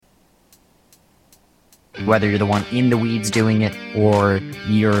whether you're the one in the weeds doing it or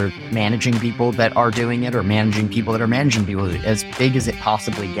you're managing people that are doing it or managing people that are managing people, as big as it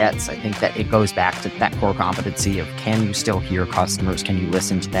possibly gets. I think that it goes back to that core competency of, can you still hear customers? Can you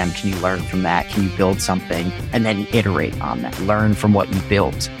listen to them? Can you learn from that? Can you build something and then iterate on that? Learn from what you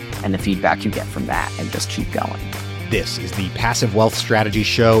built and the feedback you get from that and just keep going. This is the Passive Wealth Strategy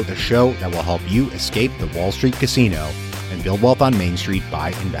Show, the show that will help you escape the Wall Street casino and build wealth on Main Street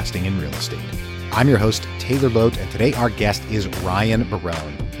by investing in real estate. I'm your host, Taylor Lote, and today our guest is Ryan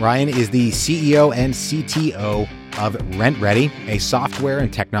Barone. Ryan is the CEO and CTO of RentRedi, a software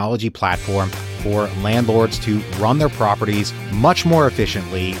and technology platform for landlords to run their properties much more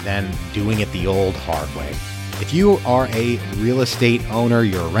efficiently than doing it the old hard way. If you are a real estate owner,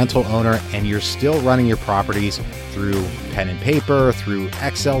 you're a rental owner, and you're still running your properties through pen and paper, through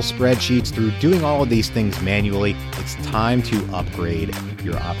Excel spreadsheets, through doing all of these things manually, it's time to upgrade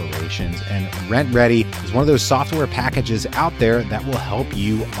your operations. And RentRedi is one of those software packages out there that will help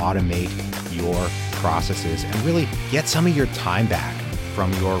you automate your processes and really get some of your time back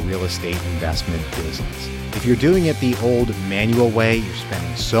from your real estate investment business. If you're doing it the old manual way, you're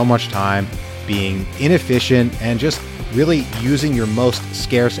spending so much time being inefficient and just really using your most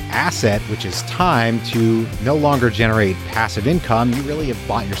scarce asset, which is time, to no longer generate passive income. You really have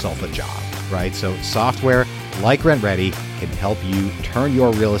bought yourself a job, right? So software like RentRedi can help you turn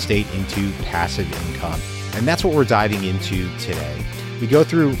your real estate into passive income. And that's what we're diving into today. We go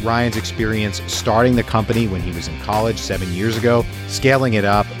through Ryan's experience starting the company when he was in college 7 years ago, scaling it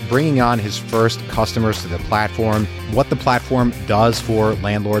up, bringing on his first customers to the platform, what the platform does for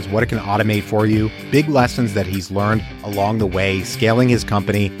landlords, what it can automate for you, big lessons that he's learned along the way, scaling his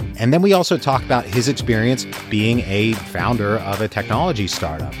company. And then we also talk about his experience being a founder of a technology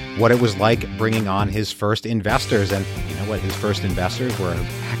startup, what it was like bringing on his first investors. And you know what? His first investors were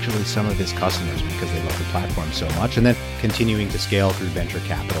actually some of his customers because they love the platform so much, and then continuing to scale through venture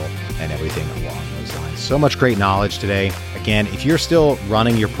capital and everything along those lines. So much great knowledge today. Again, if you're still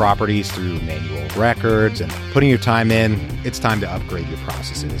running your properties through manual records and putting your time in, it's time to upgrade your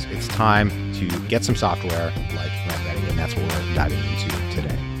processes. It's time to get some software like RentRedi, and that's what we're diving into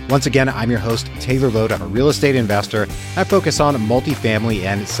today. Once again, I'm your host, Taylor Lote. I'm a real estate investor. I focus on multifamily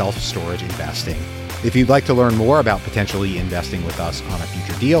and self-storage investing. If you'd like to learn more about potentially investing with us on a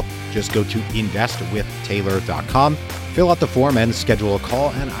future deal, just go to investwithtaylor.com, fill out the form, and schedule a call,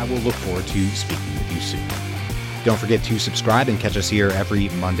 and I will look forward to speaking with you soon. Don't forget to subscribe and catch us here every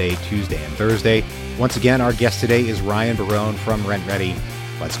Monday, Tuesday, and Thursday. Once again, our guest today is Ryan Barone from RentRedi.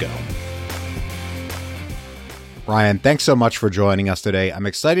 Let's go. Ryan, thanks so much for joining us today. I'm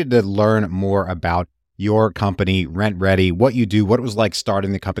excited to learn more about your company, RentRedi, what you do, what it was like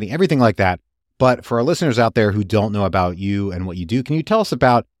starting the company, everything like that. But for our listeners out there who don't know about you and what you do, can you tell us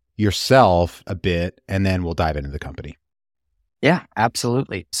about yourself a bit, and then we'll dive into the company? Yeah,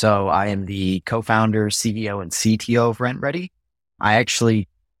 absolutely. So I am the co-founder, CEO, and CTO of RentRedi. I actually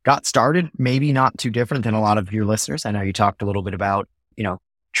got started, maybe not too different than a lot of your listeners. I know you talked a little bit about,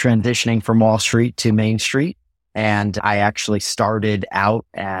 transitioning from Wall Street to Main Street. And I actually started out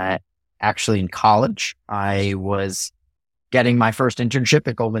in college. I was getting my first internship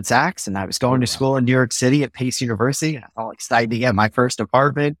at Goldman Sachs, and I was going to school in New York City at Pace University. I was all excited to get my first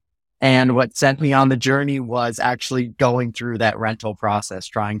apartment. And what sent me on the journey was actually going through that rental process,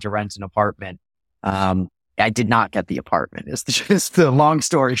 trying to rent an apartment. I did not get the apartment. It's just the long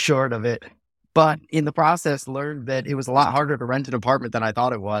story short of it. But in the process, learned that it was a lot harder to rent an apartment than I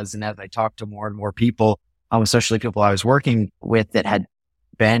thought it was. And as I talked to more and more people, especially people I was working with that had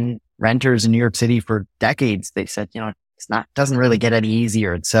been renters in New York City for decades, they said, doesn't really get any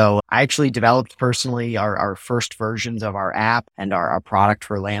easier. And so I actually developed personally our first versions of our app and our product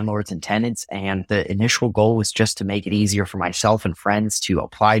for landlords and tenants. And the initial goal was just to make it easier for myself and friends to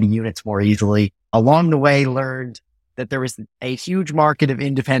apply to units more easily. Along the way, learned that there was a huge market of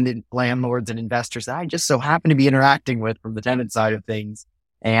independent landlords and investors that I just so happened to be interacting with from the tenant side of things,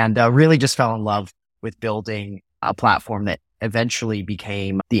 and really just fell in love with building a platform that eventually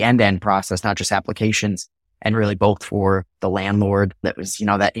became the end-to-end process, not just applications, and really both for the landlord that was,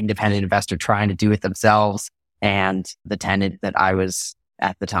 that independent investor trying to do it themselves, and the tenant that I was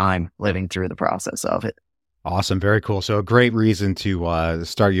at the time living through the process of it. Awesome. Very cool. So a great reason to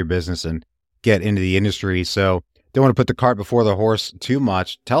start your business and get into the industry. So don't want to put the cart before the horse too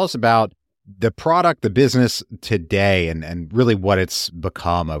much. Tell us about the product, the business today, and really what it's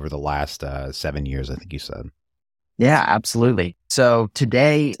become over the last 7 years, I think you said. Yeah, absolutely. So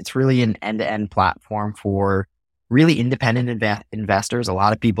today it's really an end-to-end platform for really independent investors. A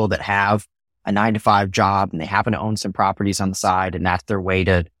lot of people that have a 9-to-5 job and they happen to own some properties on the side, and that's their way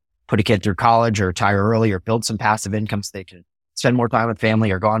to put a kid through college or retire early or build some passive income so they can spend more time with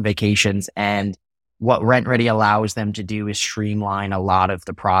family or go on vacations. And what RentRedi allows them to do is streamline a lot of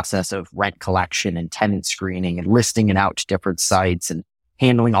the process of rent collection and tenant screening and listing it out to different sites and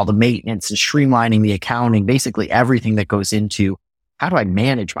handling all the maintenance and streamlining the accounting, basically everything that goes into how do I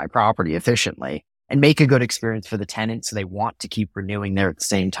manage my property efficiently and make a good experience for the tenants so they want to keep renewing there at the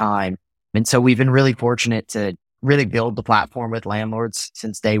same time. And so we've been really fortunate to really build the platform with landlords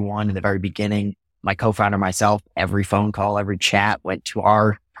since day one in the very beginning. My co-founder, myself, every phone call, every chat went to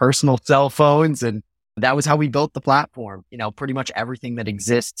our personal cell phones. And that was how we built the platform. Pretty much everything that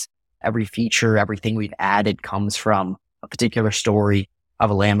exists, every feature, everything we've added comes from a particular story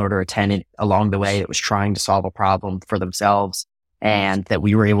of a landlord or a tenant along the way that was trying to solve a problem for themselves and that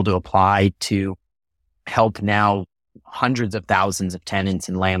we were able to apply to help now hundreds of thousands of tenants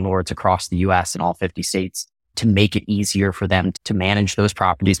and landlords across the US and all 50 states to make it easier for them to manage those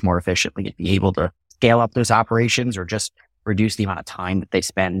properties more efficiently and be able to scale up those operations or just reduce the amount of time that they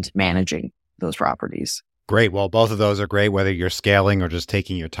spend managing those properties. Great. Well, both of those are great, whether you're scaling or just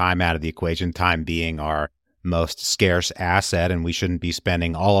taking your time out of the equation, time being our most scarce asset, and we shouldn't be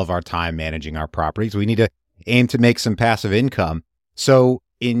spending all of our time managing our properties. We need to aim to make some passive income. So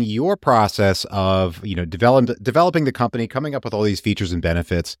in your process of, developing the company, coming up with all these features and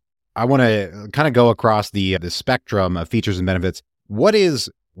benefits, I want to kind of go across the spectrum of features and benefits. What is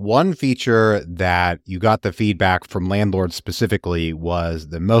one feature that you got the feedback from landlords specifically was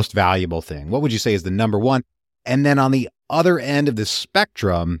the most valuable thing? What would you say is the number one? And then on the other end of the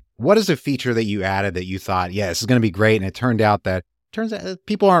spectrum, what is a feature that you added that you thought, yeah, this is going to be great, and it turned out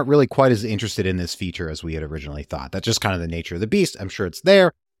people aren't really quite as interested in this feature as we had originally thought? That's just kind of the nature of the beast. I'm sure it's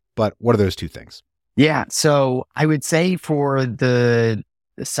there, but what are those two things? Yeah. So I would say for the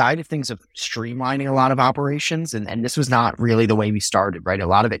side of things of streamlining a lot of operations, and this was not really the way we started, right? A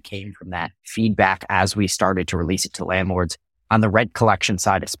lot of it came from that feedback as we started to release it to landlords. On the rent collection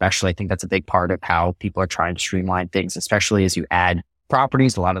side, especially, I think that's a big part of how people are trying to streamline things, especially as you add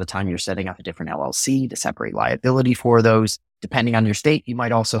properties. A lot of the time you're setting up a different LLC to separate liability for those. Depending on your state, you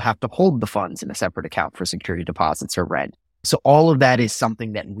might also have to hold the funds in a separate account for security deposits or rent. So all of that is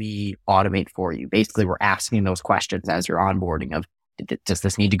something that we automate for you. Basically, we're asking those questions as you're onboarding of, does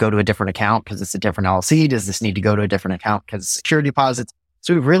this need to go to a different account because it's a different LLC? Does this need to go to a different account because it's security deposits?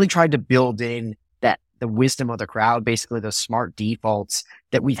 So we've really tried to build in the wisdom of the crowd, basically those smart defaults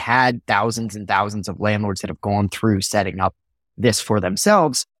that we've had thousands and thousands of landlords that have gone through setting up this for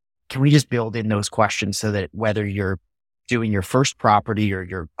themselves. Can we just build in those questions so that whether you're doing your first property or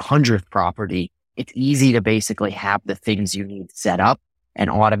your 100th property, it's easy to basically have the things you need set up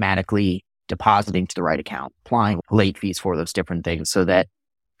and automatically depositing to the right account, applying late fees for those different things so that,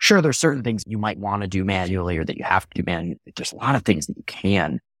 sure, there's certain things you might want to do manually or that you have to do manually. There's a lot of things that you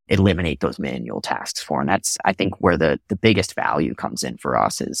can eliminate those manual tasks for. And that's, I think, where the biggest value comes in for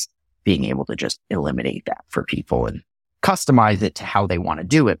us is being able to just eliminate that for people and customize it to how they want to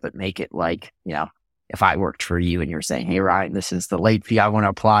do it, but make it like, if I worked for you and you're saying, hey, Ryan, this is the late fee I want to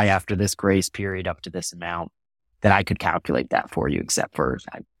apply after this grace period up to this amount, then I could calculate that for you, except for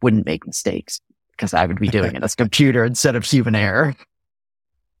I wouldn't make mistakes because I would be doing it as a computer instead of human error.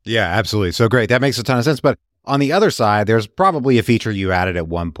 Yeah, absolutely. So great. That makes a ton of sense. But on the other side, there's probably a feature you added at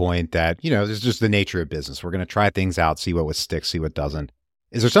one point that, is just the nature of business. We're going to try things out, see what sticks, see what doesn't.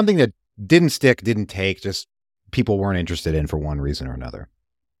 Is there something that didn't stick, didn't take, just people weren't interested in for one reason or another?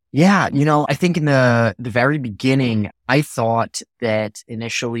 Yeah. I think in the very beginning, I thought that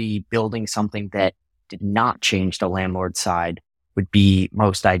initially building something that did not change the landlord side would be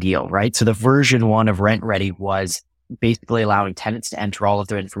most ideal, right? So the version 1 of RentRedi was basically allowing tenants to enter all of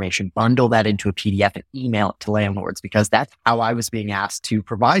their information, bundle that into a PDF and email it to landlords, because that's how I was being asked to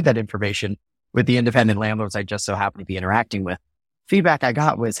provide that information with the independent landlords I just so happened to be interacting with. Feedback I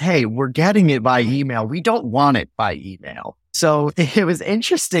got was, hey, we're getting it by email. We don't want it by email. So it was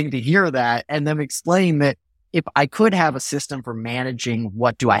interesting to hear that and them explain that if I could have a system for managing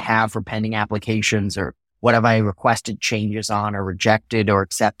what do I have for pending applications or what have I requested changes on or rejected or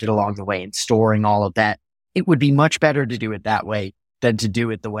accepted along the way and storing all of that, it would be much better to do it that way than to do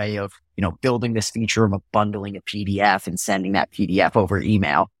it the way of, building this feature of bundling a PDF and sending that PDF over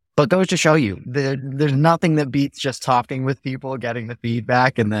email. But goes to show you, there's nothing that beats just talking with people, getting the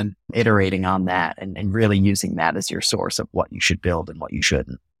feedback, and then iterating on that and really using that as your source of what you should build and what you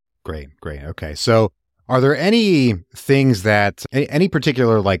shouldn't. Great. Okay. So are there any things any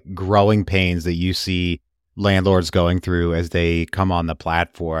particular growing pains that you see landlords going through as they come on the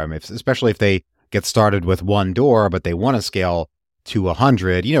platform, especially if they get started with one door, but they want to scale to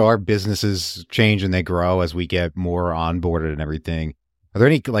 100? Our businesses change and they grow as we get more onboarded and everything. Are there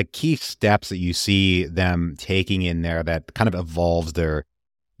any like key steps that you see them taking in there that kind of evolves their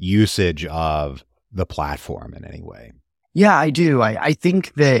usage of the platform in any way? Yeah, I do. I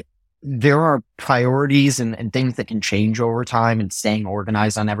think that there are priorities and things that can change over time, and staying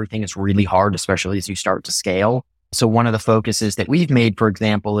organized on everything is really hard, especially as you start to scale. So one of the focuses that we've made, for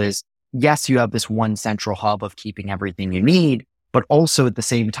example, is yes, you have this one central hub of keeping everything you need, but also at the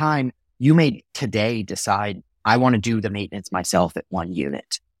same time, you may today decide, I want to do the maintenance myself at one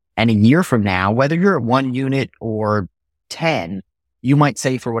unit. And a year from now, whether you're at one unit or 10, you might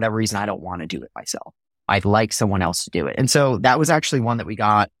say, for whatever reason, I don't want to do it myself. I'd like someone else to do it. And so that was actually one that we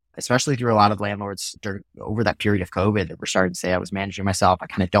got, especially through a lot of landlords over that period of COVID, that were starting to say, I was managing myself. I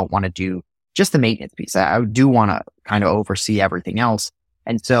kind of don't want to do just the maintenance piece. I do want to kind of oversee everything else.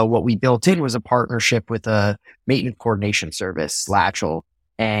 And so what we built in was a partnership with a maintenance coordination service, Latchel.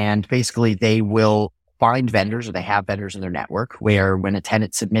 And basically they will find vendors, or they have vendors in their network, where when a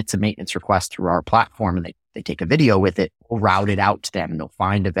tenant submits a maintenance request through our platform and they take a video with it, we'll route it out to them, and they'll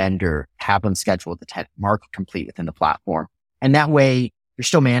find a vendor, have them schedule the tenant, mark it complete within the platform. And that way you're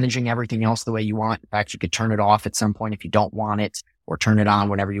still managing everything else the way you want. In fact, you could turn it off at some point if you don't want it, or turn it on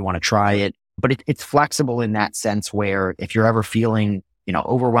whenever you want to try it. But it's flexible in that sense, where if you're ever feeling,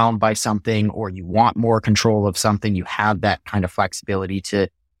 overwhelmed by something, or you want more control of something, you have that kind of flexibility to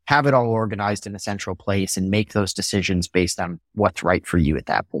have it all organized in a central place and make those decisions based on what's right for you at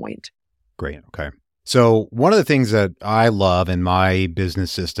that point. Great. Okay. So one of the things that I love in my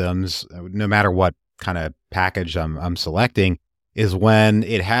business systems, no matter what kind of package I'm selecting, is when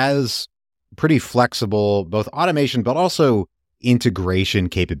it has pretty flexible, both automation, but also integration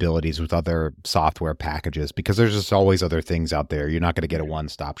capabilities with other software packages, because there's just always other things out there. You're not going to get a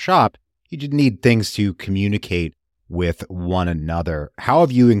one-stop shop. You just need things to communicate with one another. How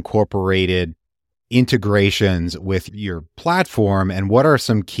have you incorporated integrations with your platform, and what are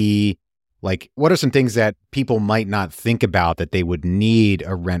some key, what are some things that people might not think about that they would need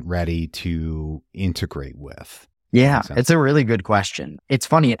a RentRedi to integrate with? Yeah, it's a really good question. It's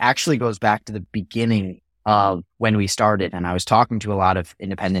funny. It actually goes back to the beginning of when we started, and I was talking to a lot of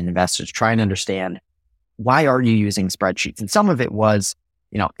independent investors trying to understand, why are you using spreadsheets? And some of it was,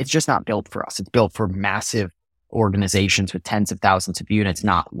 it's just not built for us. It's built for massive organizations with tens of thousands of units,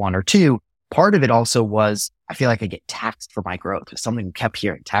 not one or two. Part of it also was, I feel like I get taxed for my growth. It was something we kept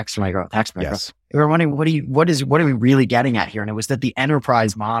hearing, tax for my growth, tax for my growth. We were wondering, what are we really getting at here? And it was that the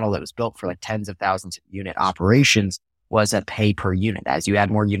enterprise model that was built for like tens of thousands of unit operations was a pay per unit. As you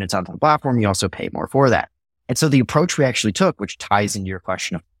add more units onto the platform, you also pay more for that. And so the approach we actually took, which ties into your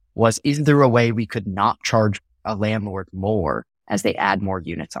question of, was, is there a way we could not charge a landlord more as they add more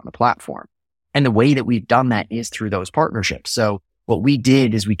units on the platform? And the way that we've done that is through those partnerships. So what we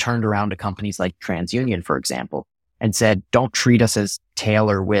did is we turned around to companies like TransUnion, for example, and said, don't treat us as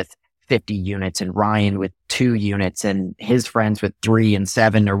Taylor with 50 units and Ryan with 2 units and his friends with 3 and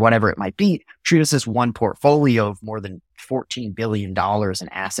 7 or whatever it might be. Treat us as one portfolio of more than $14 billion in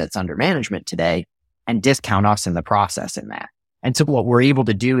assets under management today, and discount us in the process in that. And so what we're able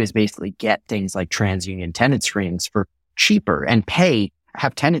to do is basically get things like TransUnion tenant screenings for cheaper, and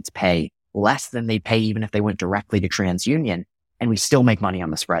have tenants pay less than they pay even if they went directly to TransUnion, and we still make money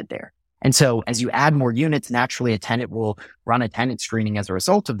on the spread there. And so as you add more units, naturally a tenant will run a tenant screening as a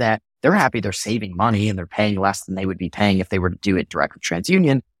result of that. They're happy, they're saving money, and they're paying less than they would be paying if they were to do it direct with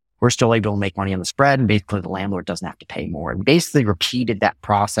TransUnion. We're still able to make money on the spread, and basically the landlord doesn't have to pay more. And we basically repeated that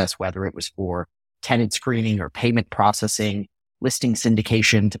process, whether it was for tenant screening or payment processing, listing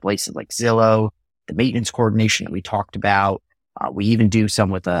syndication to places like Zillow, the maintenance coordination that we talked about. We even do some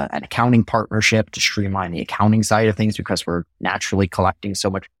with an accounting partnership to streamline the accounting side of things, because we're naturally collecting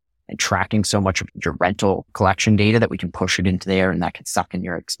so much and tracking so much of your rental collection data that we can push it into there, and that can suck in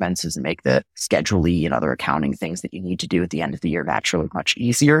your expenses and make the Schedule E and other accounting things that you need to do at the end of the year naturally much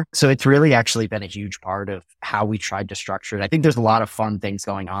easier. So it's really actually been a huge part of how we tried to structure it. I think there's a lot of fun things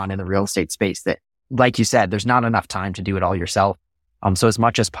going on in the real estate space that, like you said, there's not enough time to do it all yourself. So as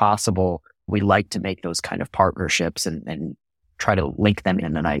much as possible, we like to make those kind of partnerships and try to link them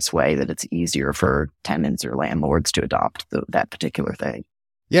in a nice way that it's easier for tenants or landlords to adopt that particular thing.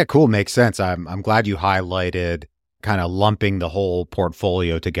 Yeah, cool. Makes sense. I'm glad you highlighted kind of lumping the whole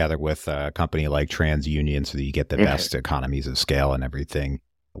portfolio together with a company like TransUnion so that you get the best economies of scale and everything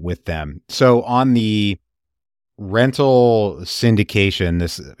with them. So on the rental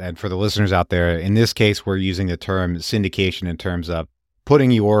syndication, and for the listeners out there, in this case, we're using the term syndication in terms of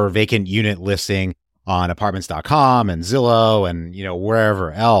putting your vacant unit listing on apartments.com and Zillow and,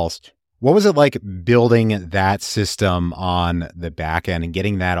 wherever else. What was it like building that system on the back end and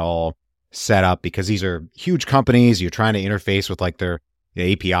getting that all set up? Because these are huge companies. You're trying to interface with like their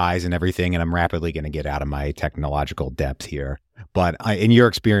APIs and everything, and I'm rapidly going to get out of my technological depth here. But in your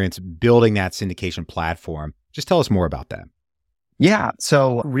experience building that syndication platform, just tell us more about that. Yeah.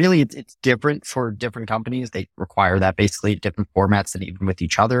 So really it's different for different companies. They require that basically different formats than even with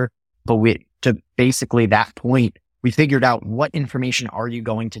each other. But to basically that point, we figured out what information are you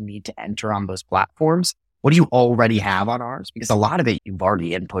going to need to enter on those platforms? What do you already have on ours? Because a lot of it you've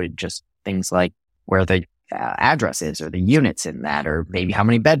already inputted, just things like where the address is or the units in that, or maybe how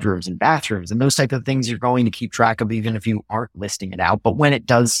many bedrooms and bathrooms and those type of things you're going to keep track of, even if you aren't listing it out. But when it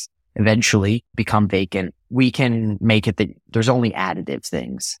does eventually become vacant, we can make it that there's only additive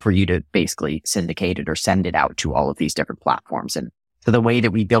things for you to basically syndicate it or send it out to all of these different platforms. And so the way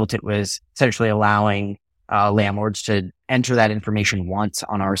that we built it was essentially allowing landlords to enter that information once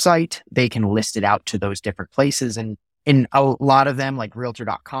on our site. They can list it out to those different places. And in a lot of them, like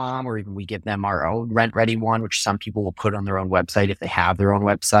realtor.com, or even we give them our own RentRedi one, which some people will put on their own website if they have their own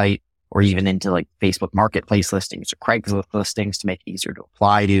website, or even into like Facebook Marketplace listings or Craigslist listings to make it easier to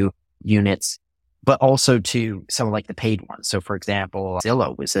apply to units, but also to some of like the paid ones. So for example,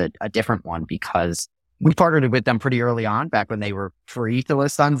 Zillow was a different one because we partnered with them pretty early on, back when they were free to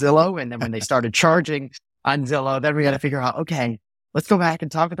list on Zillow. And then when they started charging on Zillow, then we got to figure out, okay, let's go back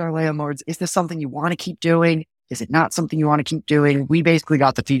and talk with our landlords. Is this something you want to keep doing? Is it not something you want to keep doing? We basically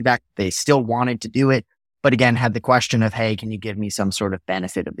got the feedback they still wanted to do it, but again, had the question of, hey, can you give me some sort of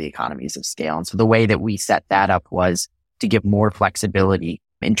benefit of the economies of scale? And so the way that we set that up was to give more flexibility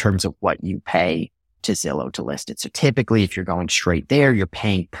in terms of what you pay to Zillow to list it. So typically, if you're going straight there, you're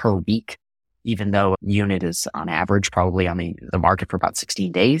paying per week, even though a unit is on average probably on the market for about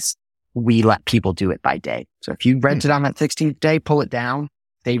 16 days. We let people do it by day. So if you rent it on that 16th day, pull it down,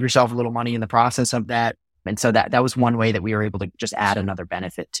 save yourself a little money in the process of that. And so that was one way that we were able to just add another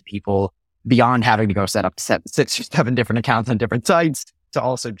benefit to people beyond having to go set up 6 or 7 different accounts on different sites, to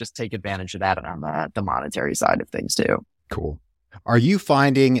also just take advantage of that on the monetary side of things too. Cool. Are you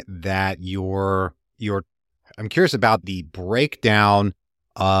finding that I'm curious about the breakdown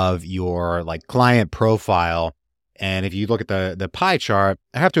of your like client profile. And if you look at the pie chart,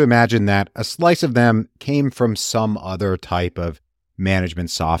 I have to imagine that a slice of them came from some other type of management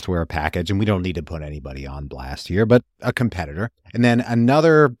software package. And we don't need to put anybody on blast here, but a competitor. And then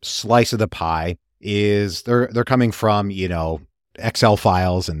another slice of the pie is they're coming from, Excel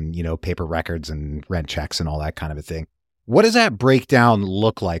files and, paper records and rent checks and all that kind of a thing. What does that breakdown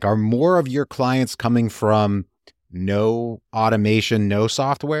look like? Are more of your clients coming from no automation, no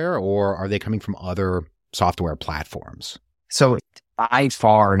software, or are they coming from other software platforms? So by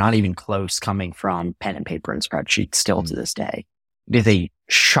far, not even close, coming from pen and paper and spreadsheets still to this day. It is a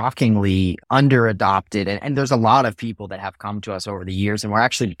shockingly under-adopted, and there's a lot of people that have come to us over the years, and we're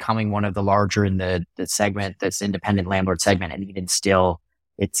actually becoming one of the larger in the segment, this independent landlord segment. And even still,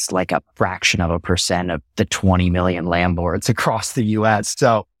 it's like a fraction of a percent of the 20 million landlords across the US.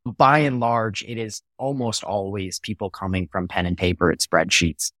 So by and large, it is almost always people coming from pen and paper and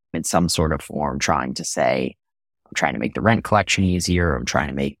spreadsheets in some sort of form, trying to say, I'm trying to make the rent collection easier. I'm trying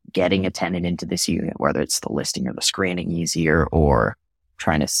to make getting a tenant into this unit, whether it's the listing or the screening, easier, or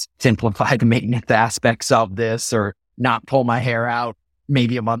trying to simplify the maintenance aspects of this, or not pull my hair out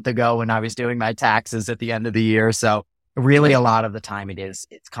maybe a month ago when I was doing my taxes at the end of the year. So really, a lot of the time it's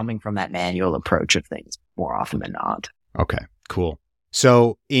coming from that manual approach of things more often than not. Okay, cool.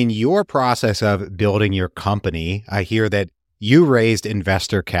 So in your process of building your company, I hear that you raised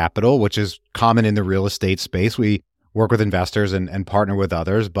investor capital, which is common in the real estate space. We work with investors and partner with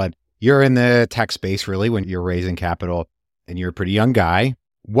others, but you're in the tech space really when you're raising capital, and you're a pretty young guy.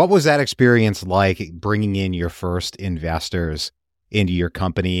 What was that experience like, bringing in your first investors into your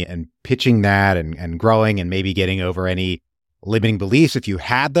company and pitching that and growing and maybe getting over any limiting beliefs if you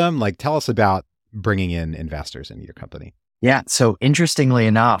had them? Like, tell us about bringing in investors into your company. Yeah. So interestingly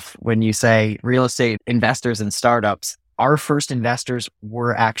enough, when you say real estate investors and startups, our first investors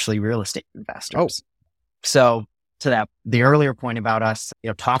were actually real estate investors. Oh. So to the earlier point about us,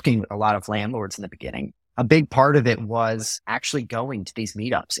 talking with a lot of landlords in the beginning, a big part of it was actually going to these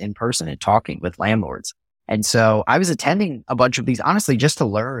meetups in person and talking with landlords. And so I was attending a bunch of these, honestly, just to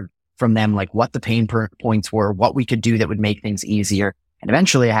learn from them, like what the pain points were, what we could do that would make things easier. And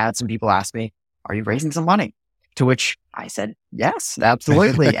eventually I had some people ask me, are you raising some money? To which I said, yes,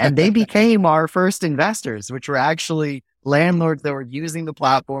 absolutely. And they became our first investors, which were actually landlords that were using the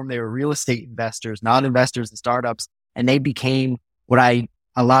platform. They were real estate investors, not investors in startups. And they became what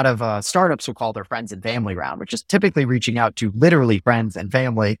a lot of startups will call their friends and family round, which is typically reaching out to literally friends and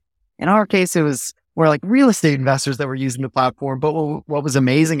family. In our case, we're like real estate investors that were using the platform. But what was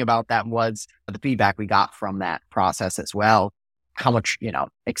amazing about that was the feedback we got from that process as well. how much,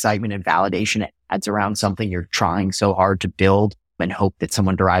 excitement and validation it adds around something you're trying so hard to build and hope that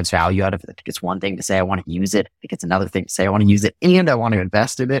someone derives value out of it. I think it's one thing to say, I want to use it. I think it's another thing to say, I want to use it and I want to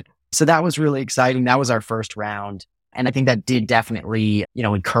invest in it. So that was really exciting. That was our first round. And I think that did definitely,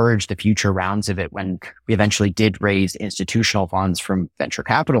 encourage the future rounds of it when we eventually did raise institutional funds from venture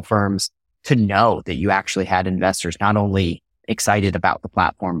capital firms to know that you actually had investors not only excited about the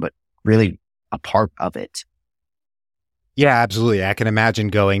platform, but really a part of it. Yeah, absolutely. I can imagine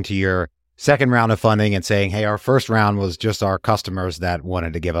going to your second round of funding and saying, hey, our first round was just our customers that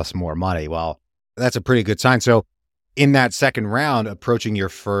wanted to give us more money. Well, that's a pretty good sign. So in that second round, approaching your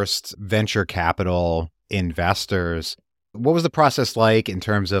first venture capital investors, what was the process like in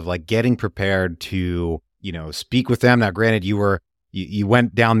terms of like getting prepared to, speak with them? Now, granted, you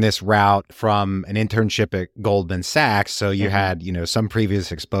went down this route from an internship at Goldman Sachs. So you had, some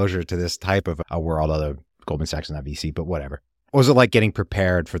previous exposure to this type of a world, although Goldman Sachs is not VC, but whatever. What was it like getting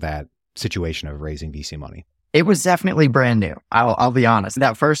prepared for that situation of raising VC money? It was definitely brand new. I'll be honest.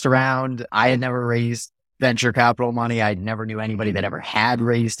 That first round, I had never raised venture capital money. I never knew anybody that ever had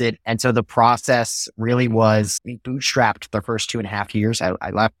raised it. And so the process really was, we bootstrapped the first 2.5 years. I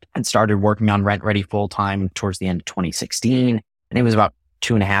left and started working on RentRedi full time towards the end of 2016. And it was about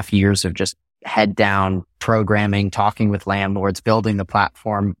 2.5 years of just head down programming, talking with landlords, building the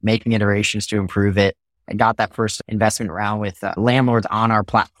platform, making iterations to improve it. I got that first investment round with landlords on our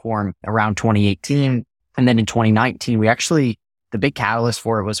platform around 2018. And then in 2019, the big catalyst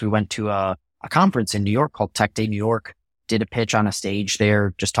for it was we went to a conference in New York called Tech Day New York, did a pitch on a stage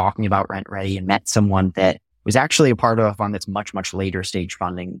there, just talking about RentRedi, and met someone that was actually a part of a fund that's much, much later stage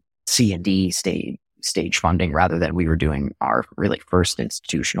funding, C&D stage funding, rather than we were doing our really first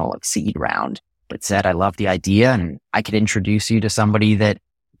institutional seed round, but said, I love the idea and I could introduce you to somebody that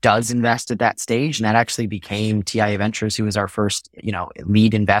does invest at that stage. And that actually became TIA Ventures, who was our first,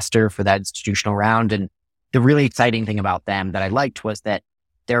 lead investor for that institutional round. And the really exciting thing about them that I liked was that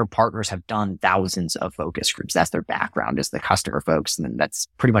their partners have done thousands of focus groups. That's their background, is the customer folks. And that's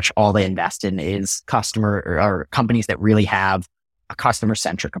pretty much all they invest in is customer or companies that really have a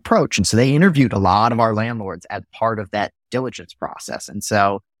customer-centric approach. And so they interviewed a lot of our landlords as part of that diligence process. And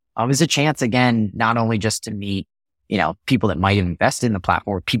so it was a chance, again, not only just to meet, people that might have invested in the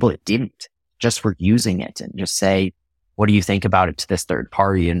platform, people that didn't, just were using it, and just say, what do you think about it to this third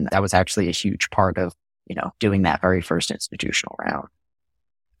party? And that was actually a huge part of, doing that very first institutional round.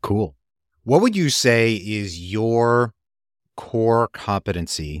 Cool. What would you say is your core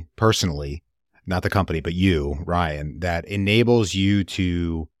competency personally, not the company, but you, Ryan, that enables you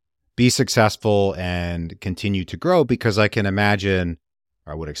to be successful and continue to grow? Because I can imagine,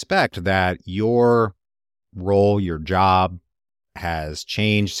 or I would expect, that your role, your job has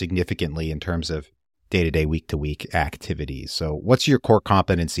changed significantly in terms of day-to-day, week-to-week activities. So what's your core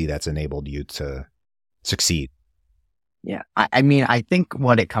competency that's enabled you to succeed? Yeah. I think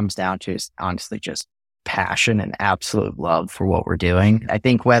what it comes down to is honestly just passion and absolute love for what we're doing. I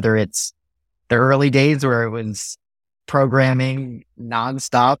think whether it's the early days where it was programming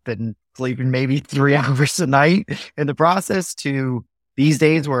nonstop and sleeping maybe 3 hours a night in the process, to these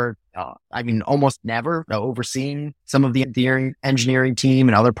days where, almost never overseeing some of the engineering team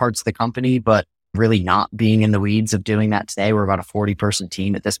and other parts of the company, but really not being in the weeds of doing that today. We're about a 40-person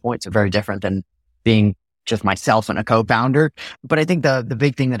team at this point. So very different than being just myself and a co-founder. But I think the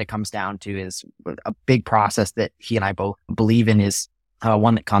big thing that it comes down to is a big process that he and I both believe in is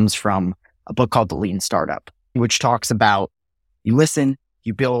one that comes from a book called The Lean Startup, which talks about you listen,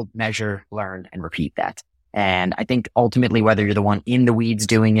 you build, measure, learn, and repeat that. And I think ultimately, whether you're the one in the weeds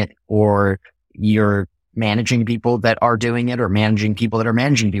doing it or you're managing people that are doing it or managing people that are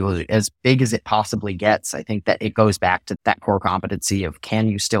managing people, as big as it possibly gets, I think that it goes back to that core competency of, can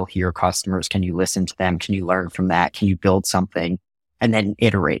you still hear customers? Can you listen to them? Can you learn from that? Can you build something and then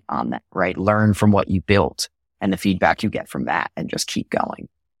iterate on that, right? Learn from what you built and the feedback you get from that and just keep going.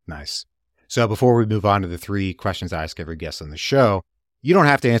 Nice. So before we move on to the 3 questions I ask every guest on the show, you don't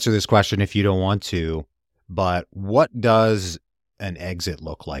have to answer this question if you don't want to, but what does an exit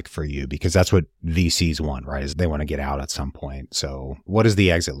look like for you? Because that's what VCs want, right? Is they want to get out at some point. So what does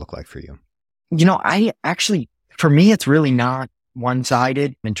the exit look like for you? For me, it's really not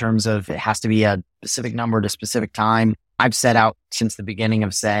one-sided in terms of it has to be a specific number at a specific time. I've set out since the beginning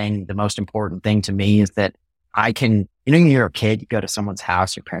of saying the most important thing to me is that I can, when you're a kid, you go to someone's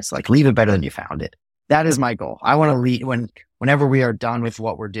house, your parents are like, leave it better than you found it. That is my goal. I want to leave whenever we are done with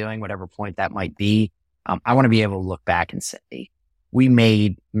what we're doing, whatever point that might be. I want to be able to look back and say, we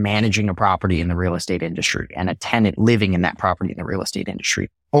made managing a property in the real estate industry and a tenant living in that property in the real estate industry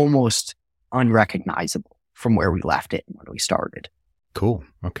almost unrecognizable from where we left it when we started. Cool.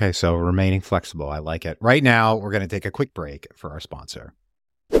 Okay. So remaining flexible. I like it. Right now, we're going to take a quick break for our sponsor.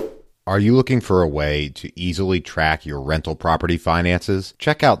 Are you looking for a way to easily track your rental property finances?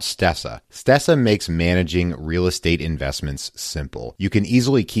 Check out Stessa. Stessa makes managing real estate investments simple. You can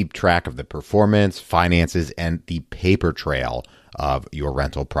easily keep track of the performance, finances, and the paper trail of your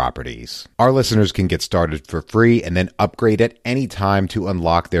rental properties. Our listeners can get started for free and then upgrade at any time to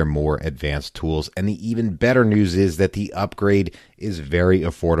unlock their more advanced tools. And the even better news is that the upgrade is very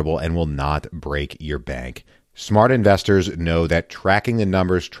affordable and will not break your bank. Smart investors know that tracking the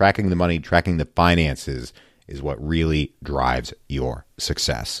numbers, tracking the money, tracking the finances is what really drives your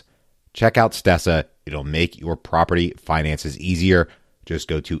success. Check out Stessa. It'll make your property finances easier. Just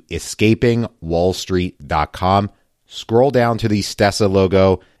go to escapingwallstreet.com, scroll down to the Stessa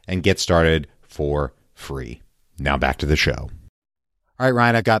logo, and get started for free. Now back to the show. All right,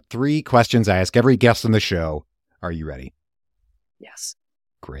 Ryan, I've got 3 questions I ask every guest on the show. Are you ready? Yes.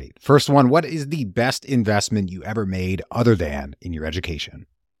 Great. First one, what is the best investment you ever made other than in your education?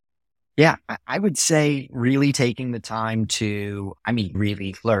 Yeah, I would say really taking the time to,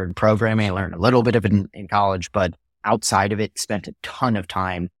 really learn programming. I learned a little bit of it in college, but outside of it, spent a ton of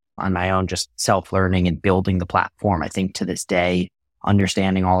time on my own, just self-learning and building the platform. I think to this day,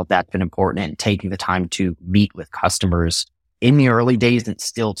 understanding all of that's been important, and taking the time to meet with customers in the early days and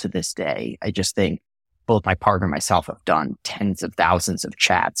still to this day. I just think both my partner and myself have done tens of thousands of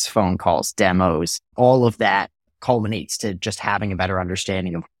chats, phone calls, demos. All of that culminates to just having a better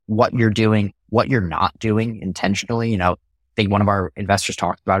understanding of what you're doing, what you're not doing intentionally. I think one of our investors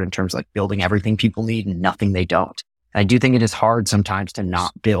talked about it in terms of like building everything people need and nothing they don't. And I do think it is hard sometimes to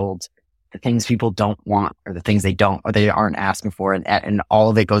not build the things people don't want, or the things they don't, or they aren't asking for. And all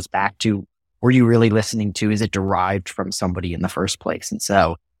of it goes back to, were you really listening to? Is it derived from somebody in the first place? And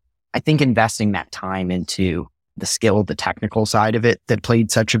so I think investing that time into the skill, the technical side of it that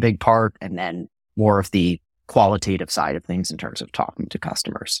played such a big part, and then more of the qualitative side of things in terms of talking to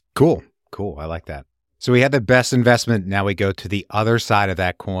customers. Cool. I like that. So we had the best investment. Now we go to the other side of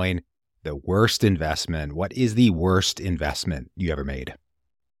that coin, the worst investment. What is the worst investment you ever made?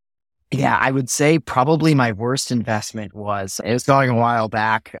 Yeah, I would say probably my worst investment was, it was going a while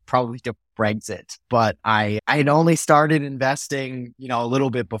back, probably to Brexit, but I had only started investing, a little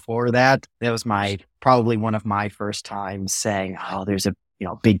bit before that. It was probably one of my first times saying, oh, there's a,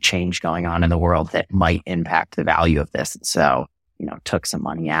 big change going on in the world that might impact the value of this. And so, took some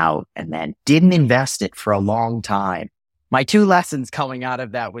money out and then didn't invest it for a long time. My 2 lessons coming out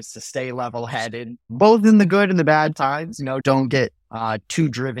of that was to stay level-headed, both in the good and the bad times. Don't get too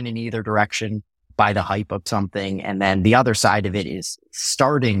driven in either direction by the hype of something. And then the other side of it is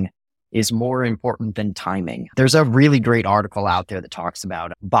starting is more important than timing. There's a really great article out there that talks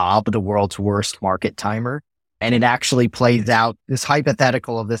about Bob, the world's worst market timer. And it actually plays out this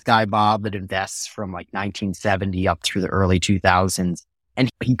hypothetical of this guy, Bob, that invests from like 1970 up through the early 2000s. And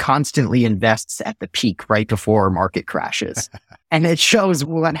he constantly invests at the peak right before market crashes. And it shows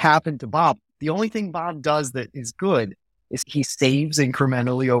what happened to Bob. The only thing Bob does that is good is he saves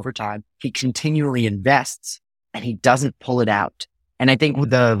incrementally over time. He continually invests and he doesn't pull it out. And I think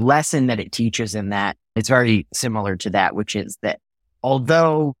the lesson that it teaches in that, it's very similar to that, which is that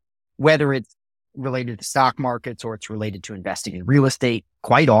although whether it's related to stock markets or it's related to investing in real estate,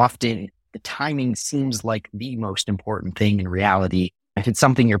 quite often the timing seems like the most important thing in reality. If it's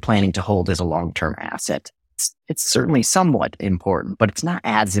something you're planning to hold as a long-term asset, it's certainly somewhat important, but it's not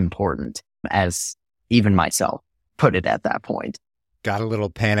as important as even myself put it at that point. Got a little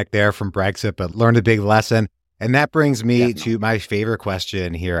panic there from Brexit, but learned a big lesson. And that brings me Definitely to my favorite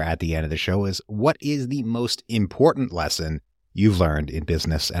question here at the end of the show is, what is the most important lesson you've learned in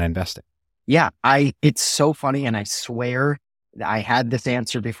business and investing? Yeah, it's so funny. And I swear I had this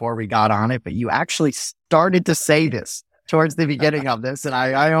answer before we got on it, but you actually started to say this towards the beginning of this, and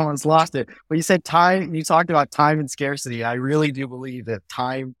I almost lost it. But you said time, you talked about time and scarcity. I really do believe that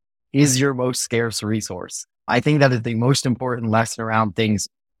time is your most scarce resource. I think that is the most important lesson around things.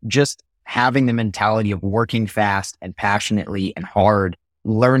 Just having the mentality of working fast and passionately and hard,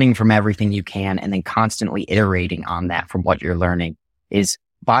 learning from everything you can, and then constantly iterating on that from what you're learning is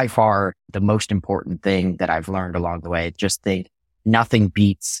by far the most important thing that I've learned along the way. Just think nothing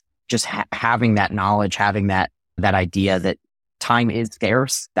beats just having that knowledge, having that idea that time is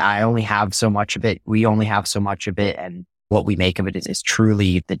scarce, that I only have so much of it. We only have so much of it. And what we make of it is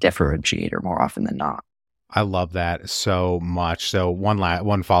truly the differentiator more often than not. I love that so much. So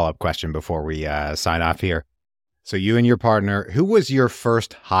one follow-up question before we sign off here. So you and your partner, who was your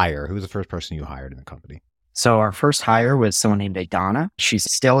first hire? Who was the first person you hired in the company? So our first hire was someone named Adana. She's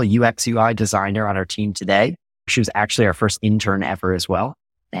still a UX UI designer on our team today. She was actually our first intern ever as well.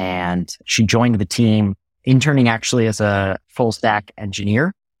 And she joined the team interning actually as a full stack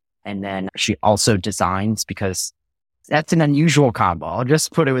engineer. And then she also designs, because that's an unusual combo. I'll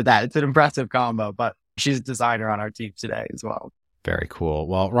just put it with that. It's an impressive combo, but she's a designer on our team today as well. Very cool.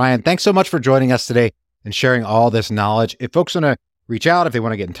 Well, Ryan, thanks so much for joining us today and sharing all this knowledge. If folks want to reach out, if they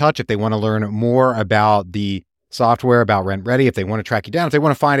want to get in touch, if they want to learn more about the software, about RentRedi, if they want to track you down, if they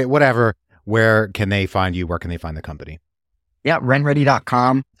want to find it, whatever, where can they find you? Where can they find the company? Yeah,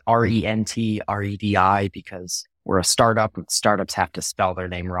 rentredi.com, RENTREDI, because we're a startup and startups have to spell their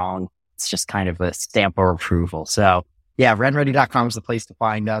name wrong. It's just kind of a stamp of approval. So yeah, rentredi.com is the place to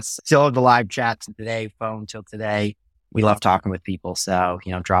find us. Still have the live chats today, phone till today. We love talking with people. So,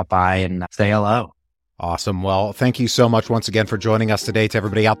 drop by and say hello. Awesome. Well, thank you so much once again for joining us today. To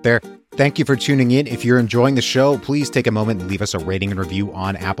everybody out there, thank you for tuning in. If you're enjoying the show, please take a moment and leave us a rating and review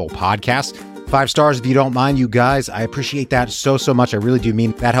on Apple Podcasts. 5 stars if you don't mind, you guys. I appreciate that so much. I really do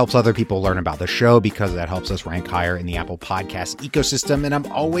mean that helps other people learn about the show, because that helps us rank higher in the Apple Podcast ecosystem. And I'm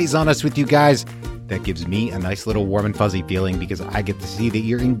always honest with you guys. That gives me a nice little warm and fuzzy feeling, because I get to see that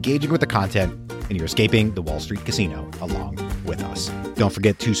you're engaging with the content and you're escaping the Wall Street casino along with us. Don't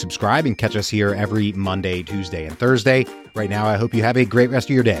forget to subscribe and catch us here every Monday, Tuesday, and Thursday. Right now, I hope you have a great rest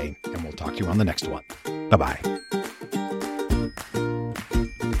of your day, and we'll talk to you on the next one. Bye-bye.